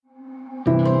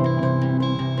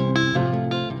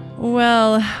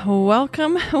Well,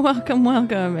 welcome.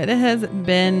 It has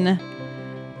been,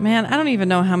 man, I don't even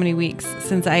know how many weeks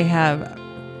since I have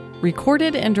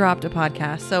recorded and dropped a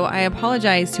podcast. So I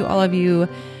apologize to all of you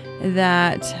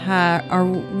that are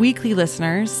weekly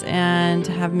listeners and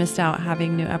have missed out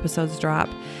having new episodes drop.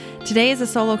 Today is a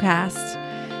solo cast.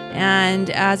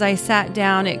 And as I sat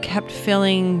down, it kept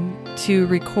filling to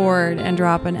record and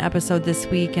drop an episode this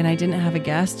week, and I didn't have a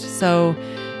guest. So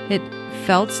it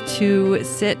felt to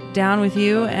sit down with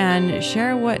you and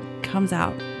share what comes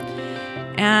out.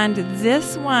 And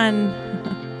this one,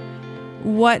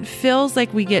 what feels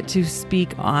like we get to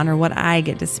speak on, or what I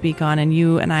get to speak on, and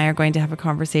you and I are going to have a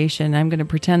conversation. I'm going to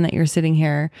pretend that you're sitting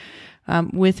here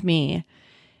with me,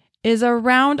 is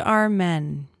around our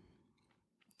men.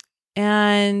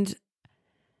 And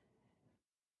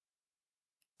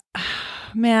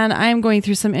man, I'm going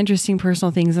through some interesting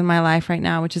personal things in my life right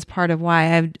now, which is part of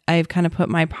why I've kind of put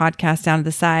my podcast down to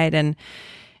the side and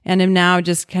am now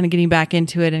just kind of getting back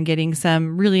into it and getting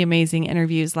some really amazing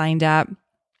interviews lined up.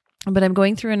 But I'm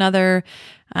going through another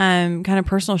kind of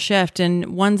personal shift, and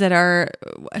ones that are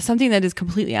something that is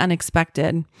completely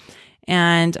unexpected.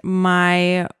 And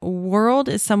my world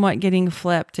is somewhat getting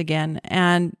flipped again.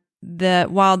 And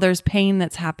while there's pain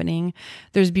that's happening,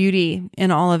 there's beauty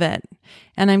in all of it.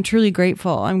 And I'm truly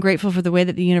grateful. I'm grateful for the way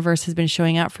that the universe has been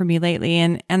showing up for me lately.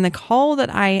 And the call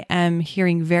that I am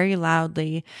hearing very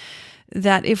loudly,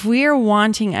 that if we are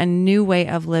wanting a new way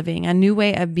of living, a new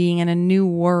way of being in a new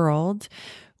world,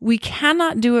 we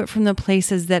cannot do it from the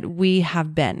places that we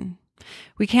have been.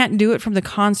 We can't do it from the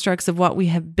constructs of what we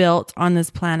have built on this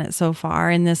planet so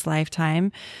far in this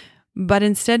lifetime, but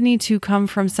instead need to come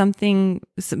from some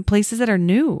places that are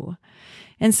new.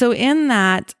 And so in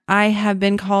that, I have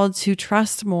been called to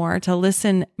trust more, to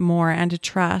listen more, and to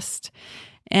trust.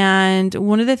 And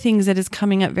one of the things that is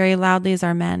coming up very loudly is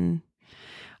our men.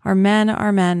 Our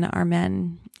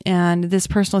men. And this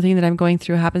personal thing that I'm going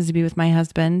through happens to be with my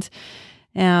husband.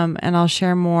 And I'll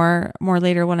share more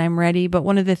later when I'm ready. But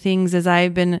one of the things as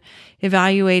I've been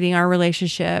evaluating our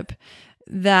relationship,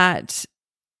 that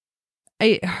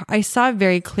I saw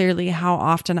very clearly how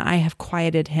often I have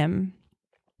quieted him,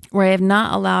 where I have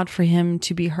not allowed for him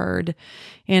to be heard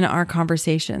in our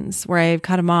conversations, where I've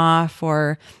cut him off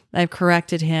or I've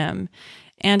corrected him.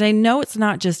 And I know it's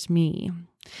not just me.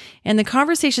 And the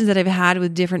conversations that I've had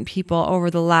with different people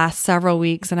over the last several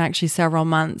weeks and actually several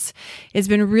months, it's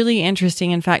been really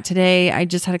interesting. In fact, today I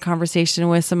just had a conversation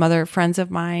with some other friends of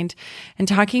mine and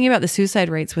talking about the suicide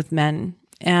rates with men.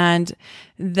 And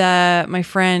my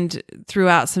friend threw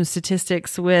out some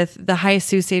statistics with the highest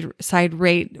suicide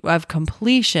rate of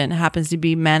completion happens to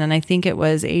be men. And I think it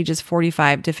was ages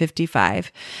 45 to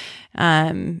 55.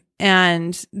 And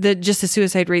the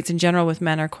suicide rates in general with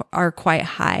men are quite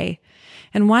high.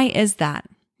 And why is that?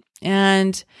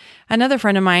 And another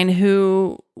friend of mine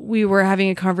who we were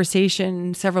having a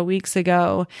conversation several weeks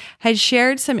ago had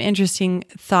shared some interesting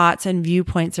thoughts and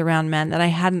viewpoints around men that I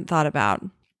hadn't thought about.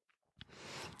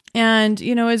 And,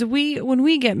 when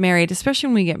we get married, especially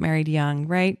when we get married young,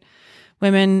 right?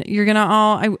 Women,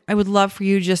 I would love for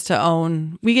you just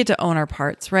we get to own our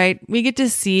parts, right? We get to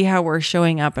see how we're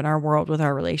showing up in our world with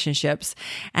our relationships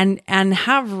and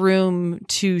have room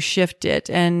to shift it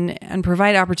and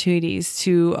provide opportunities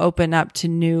to open up to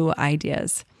new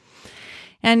ideas.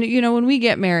 And, when we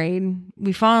get married,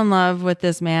 we fall in love with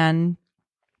this man.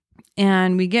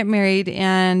 And we get married,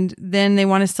 and then they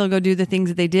want to still go do the things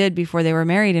that they did before they were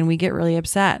married, and we get really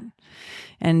upset.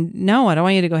 And no, I don't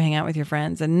want you to go hang out with your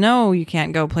friends. And no, you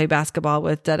can't go play basketball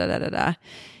with because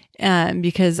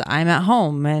I'm at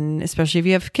home, and especially if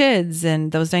you have kids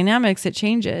and those dynamics, it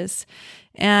changes.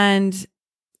 And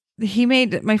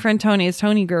my friend Tony, it's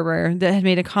Tony Gerber, that had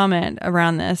made a comment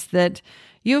around this, that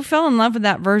you fell in love with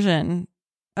that version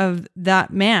of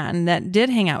that man that did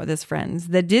hang out with his friends,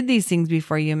 that did these things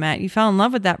before you met. You fell in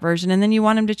love with that version, and then you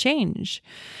want him to change.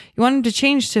 You want him to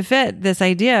change to fit this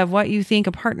idea of what you think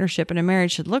a partnership and a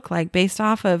marriage should look like based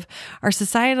off of our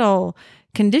societal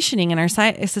conditioning and our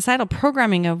societal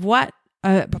programming of what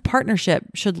a partnership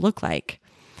should look like.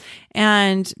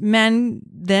 And men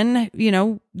then,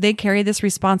 they carry this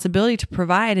responsibility to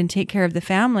provide and take care of the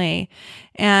family.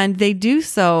 And they do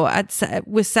so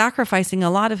with sacrificing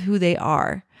a lot of who they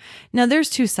are. Now, there's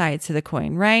two sides to the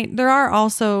coin, right? There are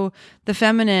also the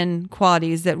feminine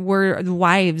qualities the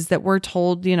wives that we're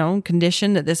told,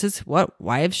 conditioned that this is what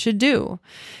wives should do.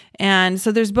 And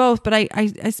so there's both, but I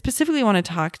specifically want to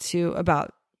talk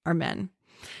about our men.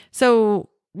 So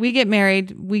we get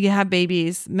married, we have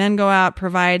babies, men go out,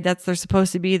 provide. They're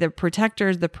supposed to be the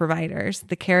protectors, the providers,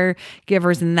 the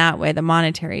caregivers in that way, the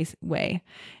monetary way.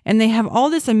 And they have all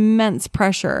this immense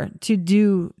pressure to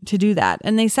do that.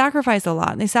 And they sacrifice a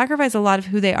lot. They sacrifice a lot of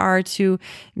who they are to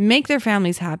make their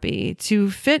families happy, to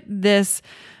fit this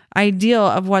ideal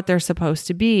of what they're supposed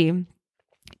to be.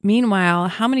 Meanwhile,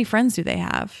 how many friends do they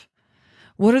have?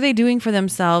 What are they doing for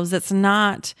themselves that's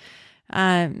not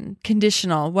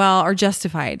conditional, or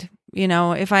justified?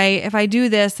 If I do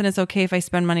this, then it's okay if I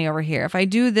spend money over here. If I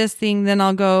do this thing, then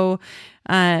I'll go,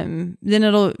 then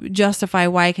it'll justify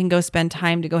why I can go spend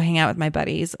time to go hang out with my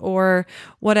buddies or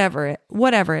whatever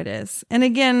it is. And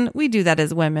again, we do that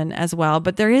as women as well,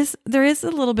 but there is a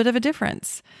little bit of a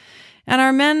difference. And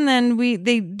our men, then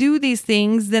they do these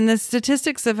things, then the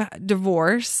statistics of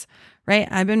divorce, right?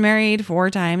 I've been married 4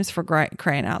 times, for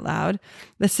crying out loud.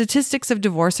 The statistics of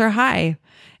divorce are high.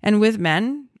 And with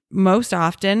men, most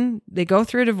often, they go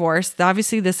through a divorce.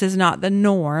 Obviously, this is not the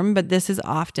norm, but this is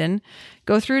often.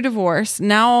 Go through a divorce.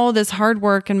 Now all this hard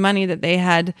work and money that they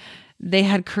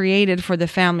had created for the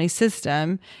family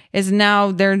system is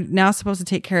they're now supposed to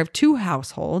take care of 2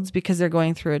 households because they're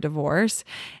going through a divorce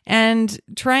and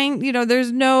trying,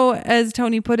 there's no, as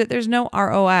Tony put it, there's no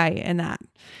ROI in that.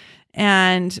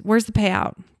 And where's the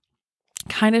payout?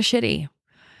 Kind of shitty.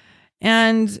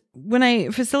 And when I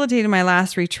facilitated my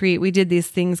last retreat, we did these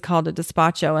things called a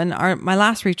despacho. And my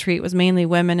last retreat was mainly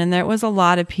women. And there was a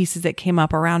lot of pieces that came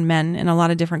up around men in a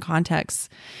lot of different contexts.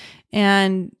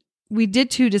 And we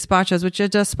did 2 despachos, which a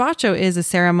despacho is a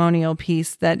ceremonial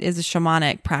piece that is a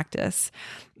shamanic practice.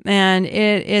 And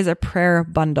it is a prayer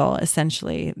bundle,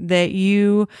 essentially, that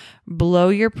you blow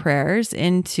your prayers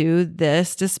into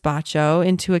this despacho,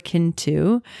 into a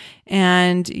kintu,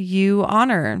 and you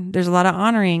honor. There's a lot of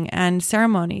honoring and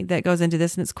ceremony that goes into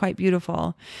this, and it's quite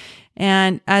beautiful.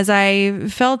 And as I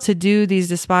felt to do these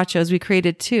despachos, we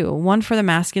created 2, one for the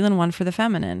masculine, one for the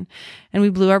feminine. And we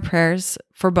blew our prayers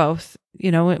for both,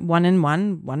 one in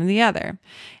one in the other.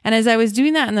 And as I was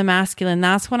doing that in the masculine,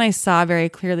 that's when I saw very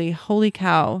clearly, holy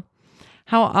cow,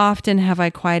 how often have I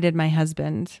quieted my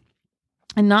husband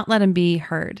and not let him be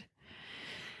heard?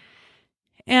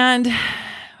 And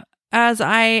as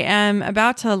I am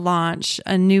about to launch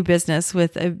a new business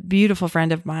with a beautiful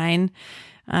friend of mine,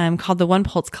 called the One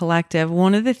Pulse Collective,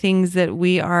 one of the things that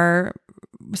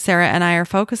Sarah and I are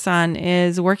focused on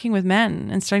is working with men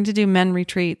and starting to do men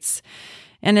retreats.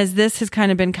 And as this has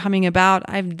kind of been coming about,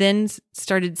 I've then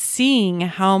started seeing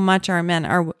how much our men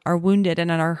are wounded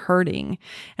and are hurting,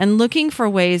 and looking for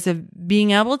ways of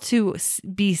being able to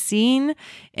be seen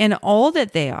in all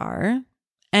that they are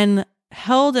and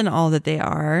held in all that they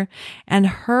are and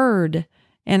heard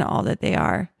in all that they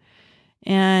are.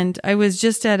 And I was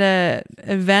just at an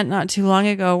event not too long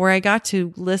ago where I got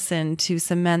to listen to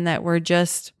some men that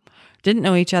didn't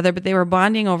know each other, but they were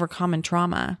bonding over common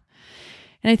trauma.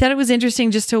 And I thought it was interesting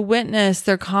just to witness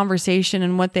their conversation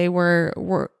and what they were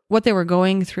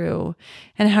going through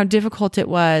and how difficult it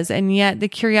was. And yet the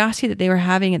curiosity that they were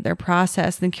having at their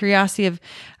process, and the curiosity of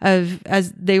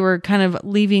as they were kind of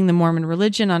leaving the Mormon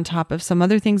religion on top of some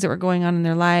other things that were going on in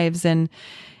their lives, and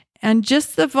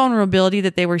just the vulnerability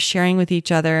that they were sharing with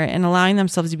each other and allowing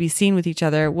themselves to be seen with each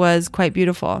other was quite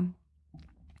beautiful.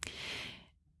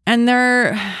 And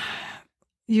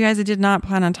you guys, I did not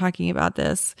plan on talking about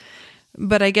this,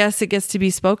 but I guess it gets to be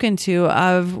spoken to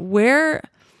of where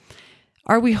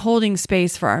are we holding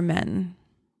space for our men?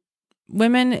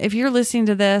 Women, if you're listening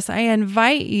to this, I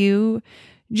invite you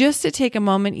just to take a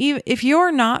moment, even if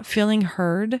you're not feeling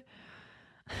heard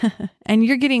and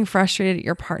you're getting frustrated at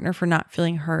your partner for not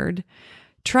feeling heard,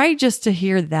 try just to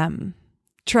hear them.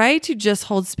 Try to just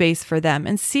hold space for them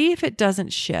and see if it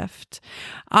doesn't shift.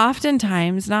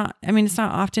 Oftentimes, it's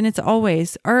not often, it's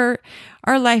always, our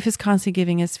life is constantly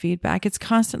giving us feedback. It's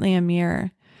constantly a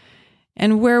mirror.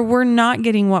 And where we're not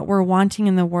getting what we're wanting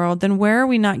in the world, then where are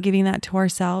we not giving that to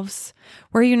ourselves?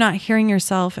 Where are you not hearing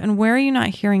yourself? And where are you not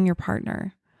hearing your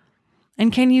partner?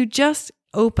 And can you just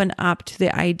open up to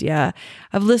the idea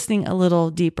of listening a little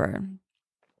deeper?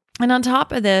 And on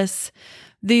top of this,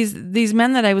 these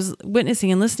men that I was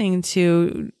witnessing and listening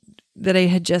to that I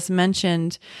had just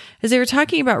mentioned, as they were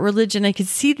talking about religion, I could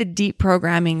see the deep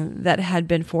programming that had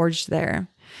been forged there,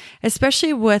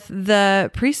 especially with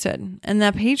the priesthood and the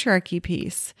patriarchy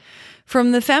piece.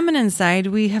 From the feminine side,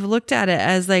 we have looked at it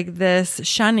as like this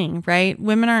shunning, right?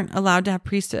 Women aren't allowed to have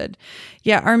priesthood.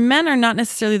 Yeah, our men are not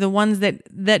necessarily the ones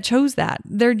that chose that.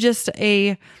 They're just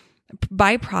a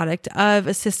byproduct of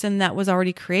a system that was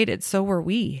already created. So were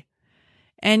we.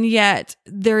 And yet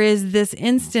there is this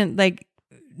instant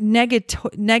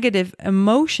negative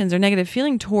emotions or negative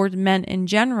feeling toward men in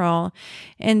general,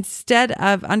 instead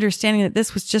of understanding that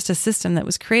this was just a system that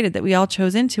was created that we all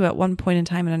chose into at one point in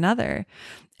time and another,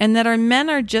 and that our men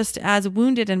are just as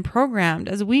wounded and programmed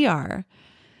as we are.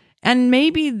 And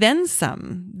maybe then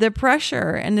some. The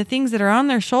pressure and the things that are on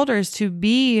their shoulders to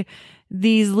be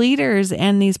these leaders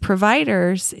and these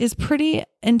providers is pretty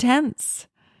intense.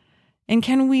 And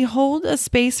can we hold a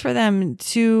space for them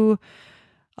to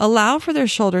allow for their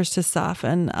shoulders to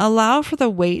soften, allow for the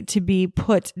weight to be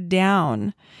put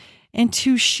down, and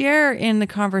to share in the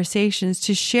conversations,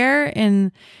 to share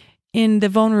in the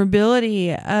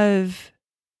vulnerability of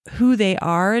who they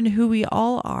are and who we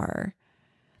all are.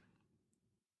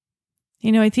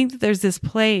 I think that there's this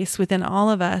place within all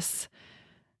of us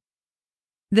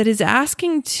that is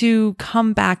asking to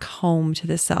come back home to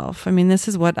the self. This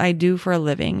is what I do for a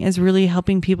living, is really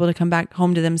helping people to come back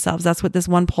home to themselves. That's what this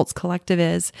One Pulse Collective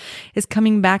is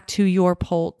coming back to your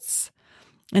pulse.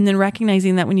 And then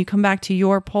recognizing that when you come back to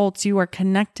your pulse, you are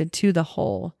connected to the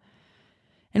whole.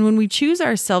 And when we choose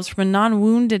ourselves from a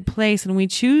non-wounded place, and we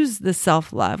choose the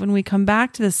self-love, when we come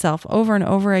back to the self over and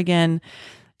over again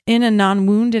in a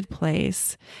non-wounded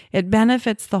place, it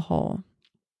benefits the whole.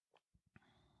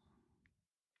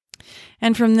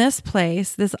 And from this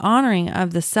place, this honoring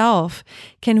of the self,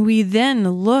 can we then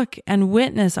look and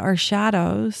witness our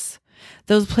shadows,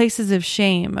 those places of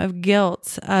shame, of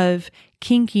guilt, of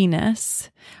kinkiness,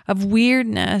 of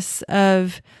weirdness,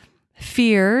 of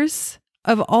fears,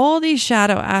 of all these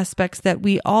shadow aspects that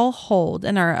we all hold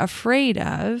and are afraid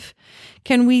of.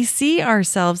 Can we see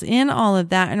ourselves in all of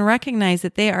that and recognize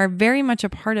that they are very much a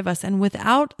part of us? And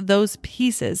without those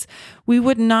pieces, we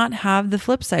would not have the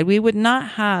flip side. We would not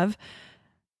have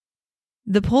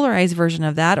the polarized version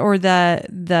of that, or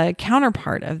the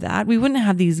counterpart of that. We wouldn't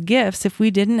have these gifts if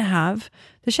we didn't have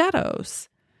the shadows.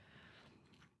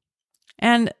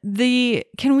 And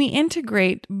can we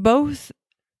integrate both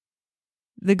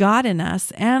the God in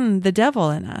us and the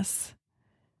devil in us?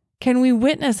 Can we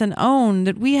witness and own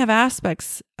that we have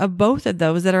aspects of both of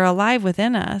those that are alive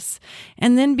within us,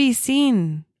 and then be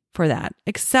seen for that?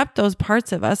 Accept those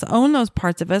parts of us, own those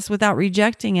parts of us without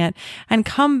rejecting it, and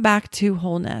come back to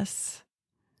wholeness.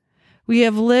 We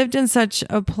have lived in such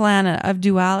a planet of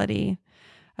duality,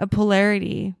 of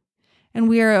polarity, and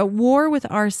we are at war with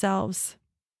ourselves.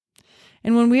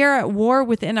 And when we are at war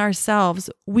within ourselves,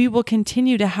 we will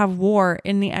continue to have war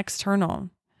in the external.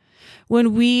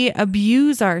 When we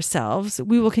abuse ourselves,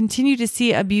 we will continue to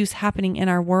see abuse happening in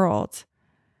our world.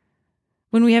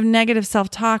 When we have negative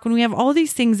self-talk, when we have all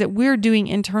these things that we're doing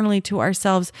internally to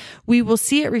ourselves, we will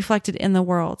see it reflected in the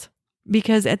world.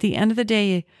 Because at the end of the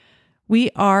day, we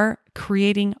are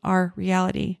creating our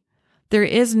reality. There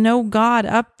is no God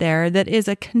up there that is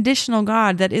a conditional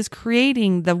God that is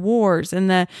creating the wars and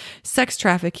the sex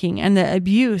trafficking and the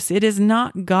abuse. It is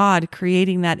not God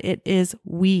creating that. It is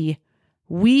we.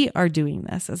 We are doing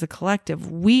this as a collective.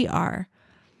 We are.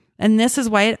 And this is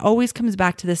why it always comes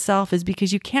back to the self, is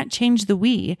because you can't change the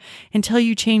we until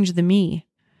you change the me.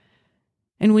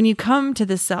 And when you come to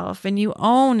the self and you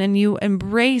own and you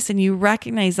embrace and you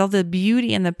recognize all the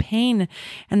beauty and the pain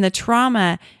and the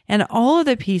trauma and all of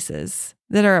the pieces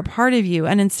that are a part of you,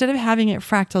 and instead of having it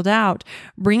fractaled out,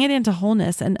 bring it into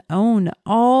wholeness and own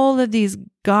all of these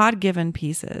God-given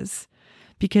pieces,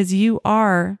 because you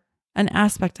are an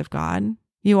aspect of God.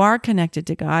 You are connected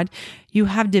to God. You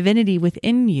have divinity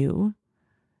within you.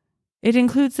 It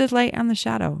includes the light and the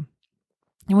shadow.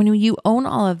 And when you own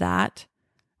all of that,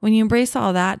 when you embrace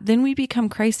all that, then we become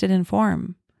Christed in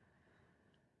form.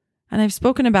 And I've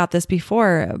spoken about this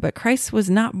before, but Christ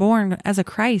was not born as a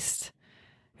Christ.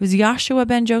 It was Yahshua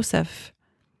ben Joseph.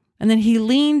 And then he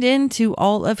leaned into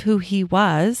all of who he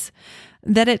was,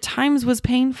 that at times was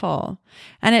painful,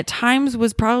 and at times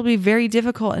was probably very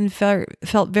difficult and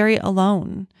felt very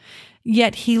alone.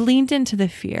 Yet he leaned into the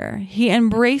fear. He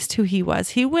embraced who he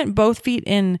was. He went both feet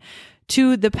in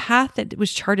to the path that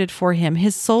was charted for him,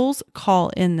 his soul's call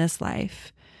in this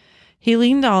life. He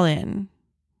leaned all in,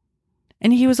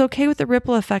 and he was okay with the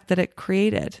ripple effect that it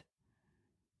created.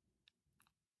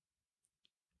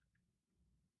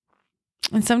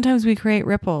 And sometimes we create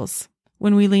ripples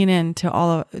when we lean in to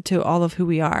all of who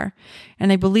we are.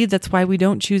 And I believe that's why we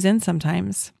don't choose in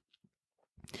sometimes.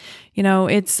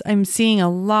 I'm seeing a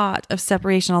lot of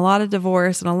separation, a lot of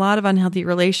divorce, and a lot of unhealthy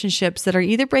relationships that are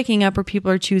either breaking up or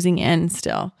people are choosing in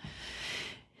still.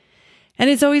 And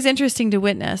it's always interesting to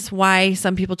witness why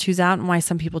some people choose out and why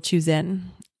some people choose in.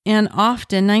 And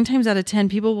often, 9 times out of 10,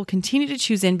 people will continue to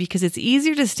choose in because it's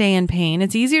easier to stay in pain.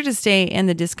 It's easier to stay in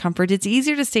the discomfort. It's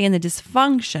easier to stay in the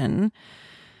dysfunction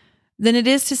than it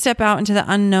is to step out into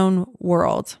the unknown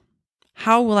world.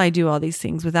 How will I do all these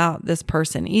things without this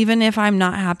person, even if I'm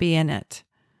not happy in it?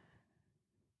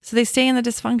 So they stay in the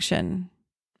dysfunction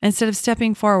instead of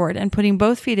stepping forward and putting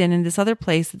both feet in this other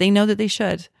place that they know that they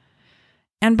should.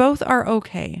 And both are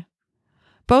okay.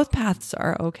 Both paths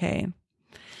are okay.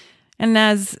 And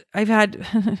as I've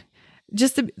had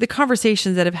just the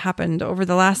conversations that have happened over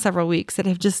the last several weeks that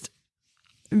have just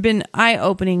been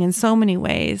eye-opening in so many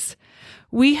ways,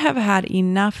 we have had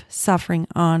enough suffering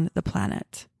on the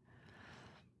planet.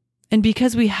 And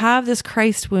because we have this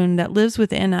Christ wound that lives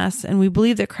within us, and we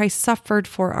believe that Christ suffered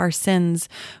for our sins,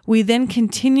 we then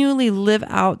continually live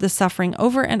out the suffering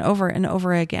over and over and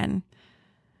over again.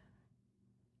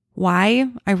 Why?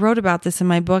 I wrote about this in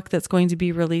my book that's going to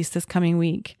be released this coming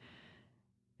week.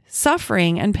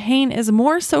 Suffering and pain is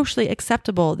more socially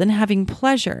acceptable than having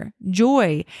pleasure,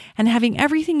 joy, and having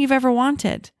everything you've ever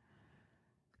wanted.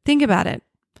 Think about it.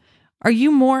 Are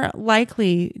you more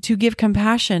likely to give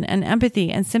compassion and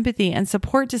empathy and sympathy and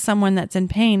support to someone that's in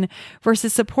pain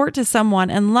versus support to someone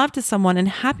and love to someone and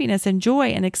happiness and joy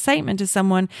and excitement to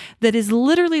someone that is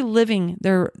literally living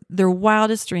their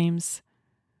wildest dreams?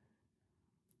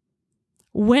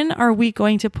 When are we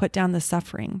going to put down the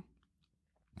suffering?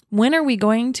 When are we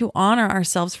going to honor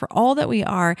ourselves for all that we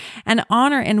are and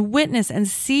honor and witness and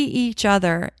see each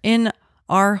other in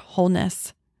our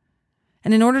wholeness?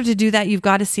 And in order to do that, you've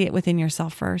got to see it within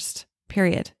yourself first,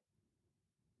 period.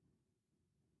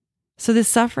 So this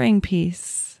suffering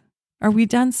piece, are we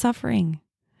done suffering?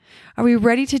 Are we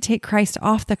ready to take Christ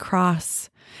off the cross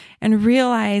and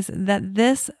realize that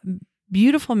this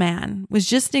beautiful man was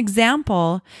just an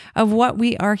example of what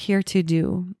we are here to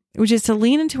do, which is to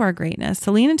lean into our greatness,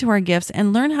 to lean into our gifts,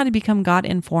 and learn how to become God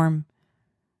in form.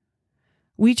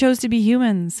 We chose to be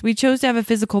humans. We chose to have a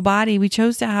physical body. We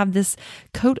chose to have this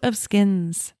coat of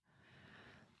skins.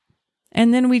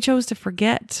 And then we chose to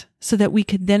forget so that we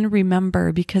could then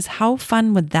remember, because how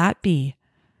fun would that be?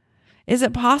 Is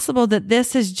it possible that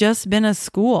this has just been a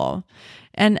school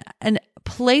and a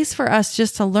place for us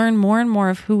just to learn more and more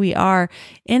of who we are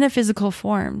in a physical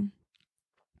form?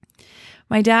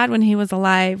 My dad, when he was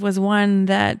alive, was one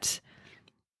that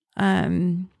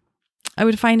I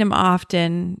would find him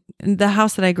often in the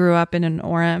house that I grew up in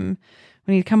Orem.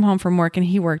 When he'd come home from work, and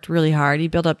he worked really hard. He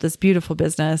built up this beautiful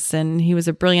business, and he was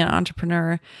a brilliant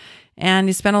entrepreneur, and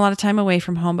he spent a lot of time away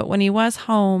from home. But when he was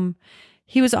home,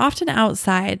 he was often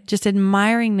outside, just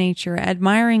admiring nature,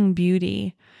 admiring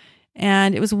beauty.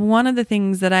 And it was one of the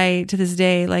things that to this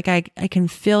day, like I can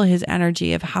feel his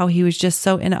energy of how he was just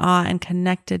so in awe and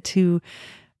connected to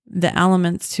the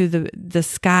elements, to the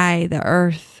sky, the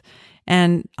earth,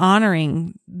 and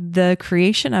honoring the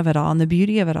creation of it all and the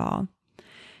beauty of it all.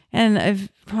 And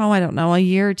I don't know, a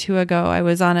year or two ago, I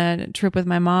was on a trip with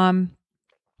my mom,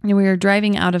 and we were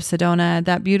driving out of Sedona,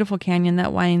 that beautiful canyon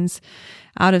that winds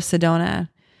out of Sedona.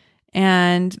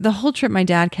 And the whole trip, my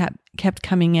dad kept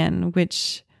coming in,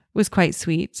 which was quite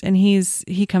sweet. And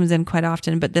he comes in quite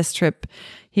often, but this trip,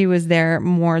 he was there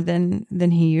more than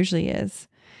he usually is.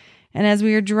 And as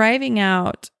we were driving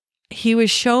out, he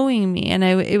was showing me, and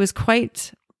it was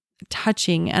quite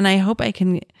touching, and I hope I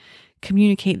can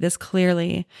communicate this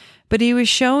clearly, but he was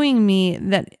showing me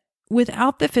that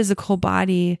without the physical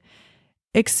body,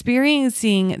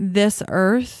 experiencing this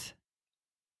earth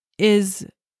is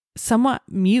somewhat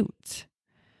mute.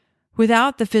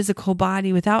 Without the physical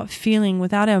body, without feeling,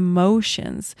 without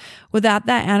emotions, without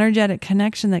that energetic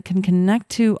connection that can connect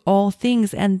to all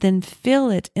things and then feel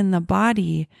it in the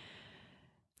body,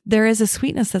 there is a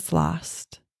sweetness that's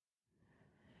lost.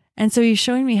 And so he's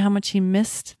showing me how much he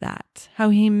missed that, how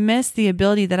he missed the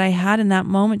ability that I had in that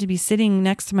moment to be sitting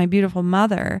next to my beautiful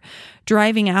mother,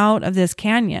 driving out of this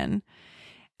canyon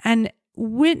and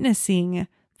witnessing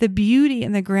the beauty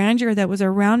and the grandeur that was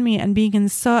around me and being in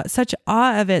such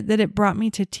awe of it that it brought me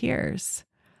to tears.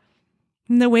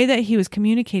 And the way that he was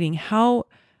communicating, how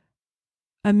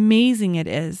amazing it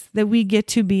is that we get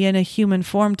to be in a human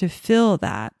form to feel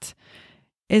that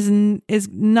is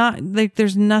not like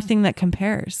there's nothing that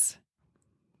compares.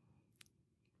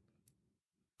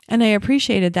 And I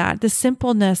appreciated that, the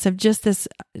simpleness of just this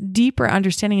deeper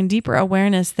understanding and deeper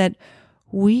awareness that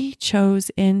we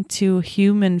chose into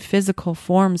human physical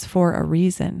forms for a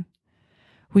reason.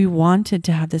 We wanted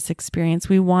to have this experience.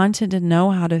 We wanted to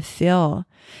know how to feel,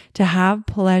 to have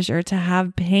pleasure, to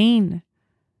have pain,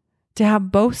 to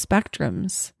have both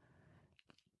spectrums,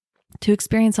 to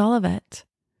experience all of it.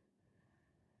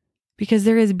 Because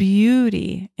there is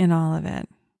beauty in all of it.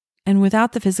 And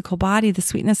without the physical body, the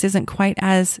sweetness isn't quite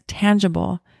as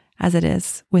tangible as it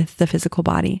is with the physical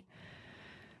body.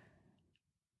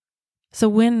 So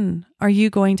when are you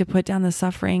going to put down the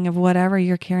suffering of whatever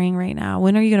you're carrying right now?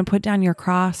 When are you going to put down your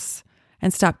cross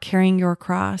and stop carrying your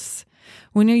cross?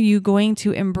 When are you going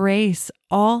to embrace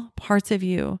all parts of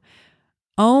you?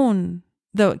 Own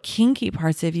the kinky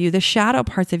parts of you, the shadow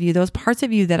parts of you, those parts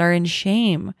of you that are in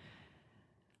shame.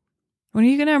 When are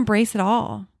you going to embrace it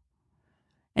all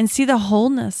and see the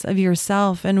wholeness of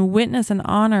yourself and witness and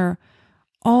honor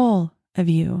all of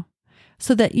you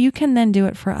so that you can then do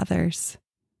it for others?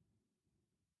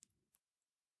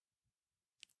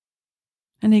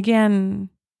 And again,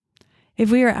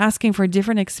 if we are asking for a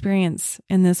different experience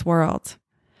in this world,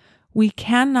 we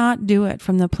cannot do it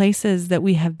from the places that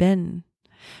we have been.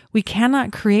 We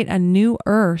cannot create a new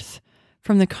earth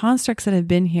from the constructs that have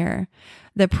been here,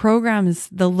 the programs,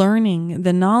 the learning,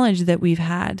 the knowledge that we've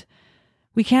had.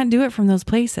 We can't do it from those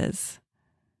places.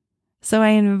 So I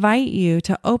invite you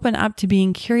to open up to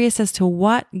being curious as to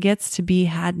what gets to be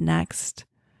had next.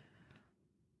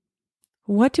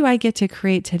 What do I get to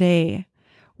create today?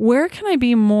 Where can I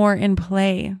be more in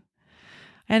play?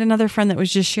 I had another friend that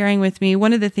was just sharing with me,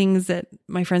 one of the things that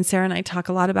my friend Sarah and I talk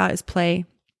a lot about is play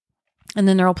and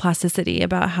the neuroplasticity,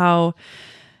 about how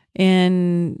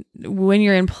when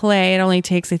you're in play, it only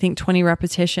takes, I think, 20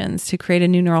 repetitions to create a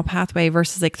new neural pathway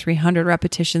versus like 300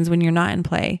 repetitions when you're not in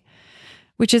play,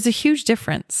 which is a huge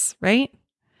difference, right?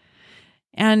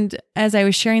 And as I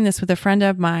was sharing this with a friend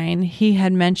of mine, he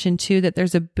had mentioned too that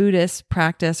there's a Buddhist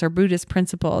practice or Buddhist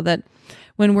principle that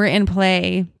when we're in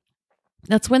play,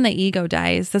 that's when the ego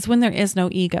dies. That's when there is no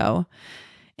ego.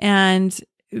 And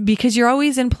because you're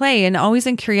always in play and always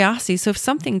in curiosity. So if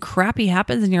something crappy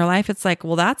happens in your life, it's like,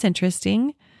 well, that's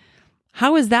interesting.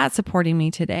 How is that supporting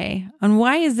me today? And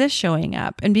why is this showing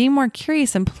up? And being more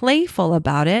curious and playful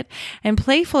about it and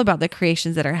playful about the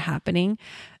creations that are happening,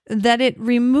 that it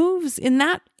removes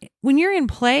when you're in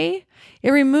play,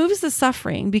 it removes the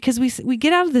suffering because we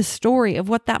get out of the story of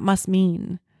what that must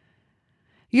mean.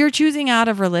 You're choosing out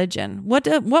of religion.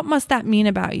 What must that mean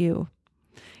about you?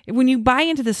 When you buy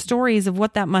into the stories of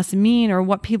what that must mean or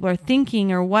what people are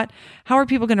thinking or how are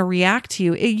people going to react to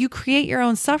you, you create your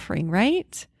own suffering,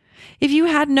 right? If you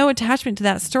had no attachment to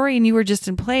that story and you were just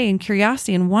in play and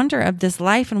curiosity and wonder of this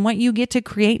life and what you get to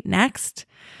create next,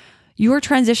 your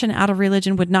transition out of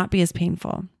religion would not be as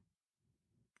painful.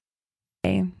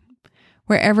 Okay.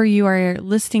 Wherever you are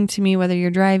listening to me, whether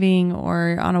you're driving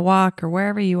or on a walk or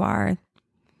wherever you are,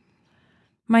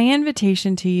 my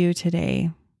invitation to you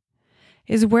today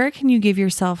is, where can you give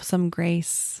yourself some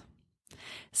grace?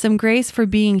 Some grace for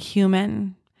being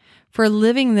human, for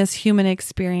living this human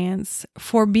experience,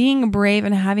 for being brave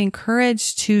and having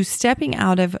courage to stepping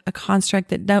out of a construct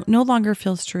that no longer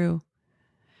feels true.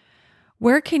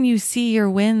 Where can you see your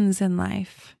wins in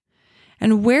life?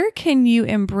 And where can you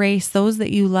embrace those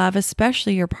that you love,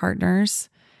 especially your partners,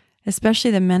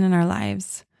 especially the men in our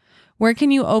lives? Where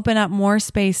can you open up more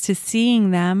space to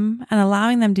seeing them and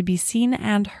allowing them to be seen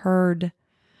and heard?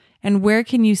 And where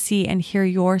can you see and hear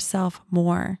yourself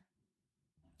more?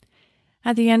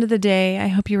 At the end of the day, I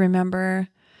hope you remember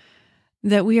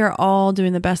that we are all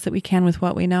doing the best that we can with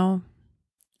what we know.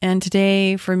 And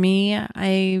today, for me,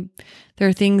 there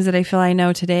are things that I feel I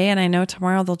know today, and I know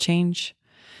tomorrow they'll change.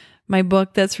 My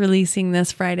book that's releasing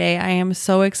this Friday, I am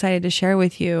so excited to share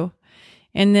with you.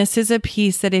 And this is a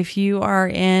piece that if you are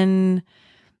in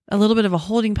a little bit of a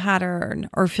holding pattern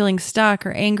or feeling stuck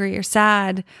or angry or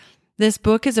sad, this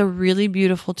book is a really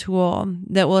beautiful tool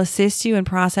that will assist you in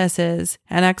processes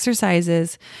and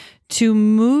exercises to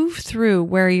move through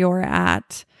where you're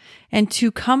at and to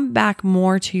come back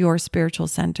more to your spiritual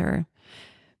center.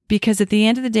 Because at the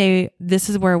end of the day, this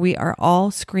is where we are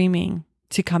all screaming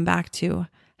to come back to.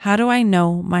 How do I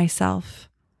know myself?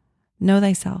 Know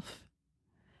thyself.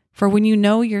 For when you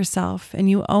know yourself and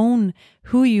you own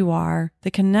who you are,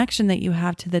 the connection that you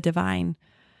have to the divine,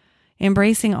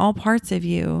 embracing all parts of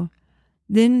you,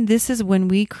 then this is when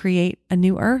we create a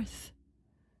new earth.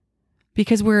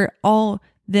 Because we're all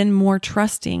then more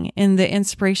trusting in the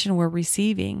inspiration we're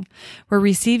receiving. We're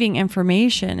receiving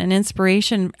information and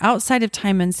inspiration outside of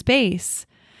time and space.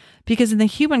 Because in the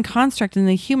human construct, in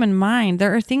the human mind,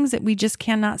 there are things that we just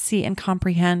cannot see and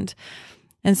comprehend.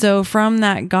 And so from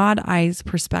that God eyes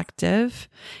perspective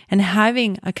and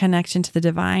having a connection to the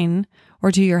divine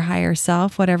or to your higher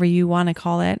self, whatever you want to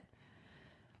call it,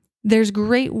 there's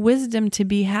great wisdom to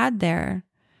be had there.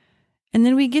 And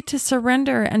then we get to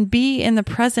surrender and be in the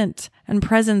present and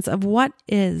presence of what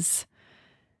is,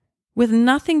 with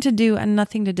nothing to do and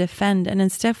nothing to defend. And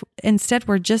instead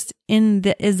we're just in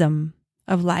the ism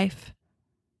of life.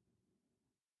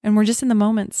 And we're just in the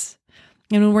moments.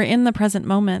 And when we're in the present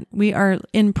moment, we are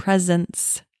in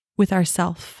presence with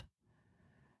ourself.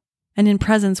 And in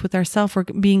presence with ourselves, we're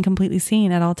being completely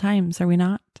seen at all times, are we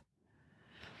not?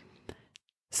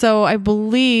 So I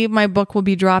believe my book will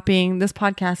be dropping. This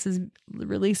podcast is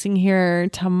releasing here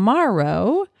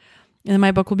tomorrow, and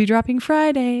my book will be dropping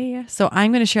Friday. So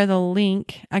I'm going to share the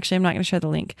link. Actually, I'm not going to share the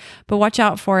link, but watch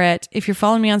out for it. If you're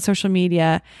following me on social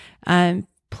media,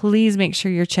 please make sure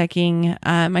you're checking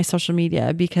my social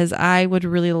media, because I would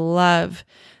really love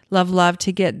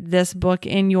to get this book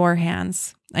in your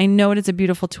hands. I know it is a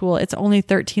beautiful tool. It's only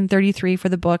 $13.33 for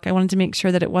the book. I wanted to make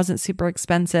sure that it wasn't super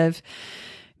expensive,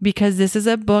 because this is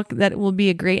a book that will be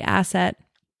a great asset.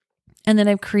 And then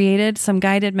I've created some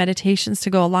guided meditations to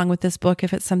go along with this book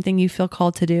if it's something you feel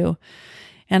called to do.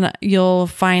 And you'll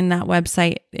find that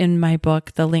website in my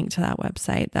book, the link to that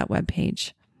website, that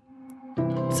webpage.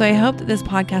 So I hope that this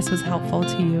podcast was helpful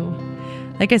to you.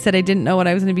 Like I said, I didn't know what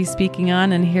I was going to be speaking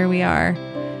on, and here we are.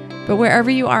 But wherever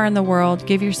you are in the world,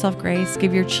 give yourself grace,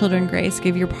 give your children grace,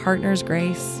 give your partners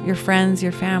grace, your friends,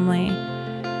 your family,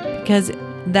 because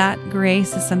that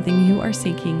grace is something you are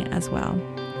seeking as well.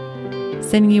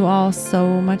 Sending you all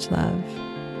so much love.